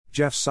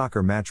Jeff's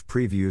Soccer Match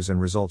Previews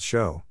and Results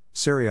Show,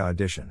 Serie A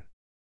Edition.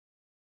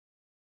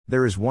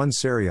 There is one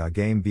Serie A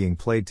game being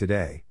played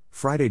today,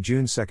 Friday,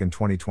 June 2,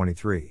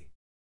 2023.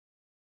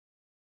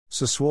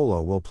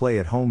 Sassuolo will play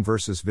at home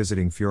versus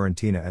visiting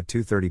Fiorentina at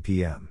 2:30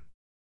 p.m.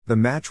 The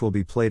match will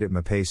be played at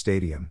Mapei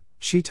Stadium,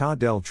 Città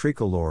del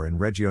Tricolore in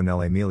Reggio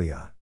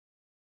nell'Emilia.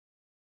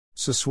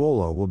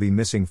 Sassuolo will be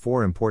missing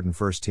four important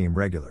first-team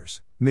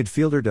regulars.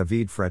 Midfielder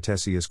David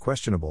Fratesi is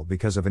questionable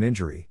because of an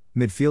injury,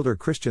 midfielder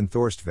Christian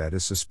Thorstvedt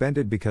is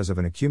suspended because of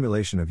an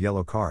accumulation of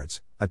yellow cards,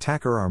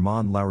 attacker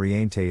Armand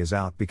Lauriente is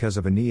out because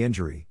of a knee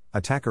injury,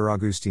 attacker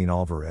Agustin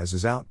Alvarez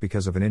is out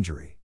because of an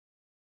injury.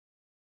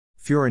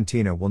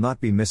 Fiorentina will not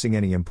be missing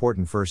any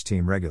important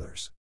first-team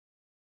regulars.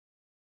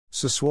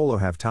 Sassuolo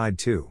have tied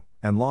 2,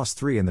 and lost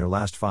 3 in their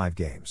last 5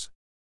 games.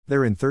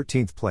 They're in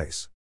 13th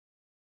place.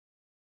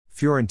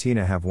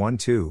 Fiorentina have won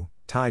 2,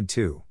 tied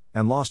 2,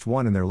 and lost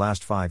 1 in their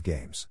last 5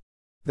 games.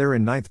 They're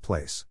in 9th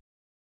place.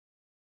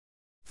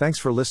 Thanks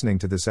for listening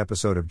to this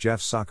episode of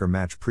Jeff's Soccer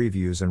Match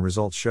Previews and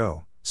Results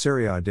Show,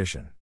 Serie A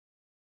Edition.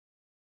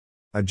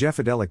 A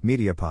Jeffadelic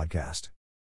Media Podcast.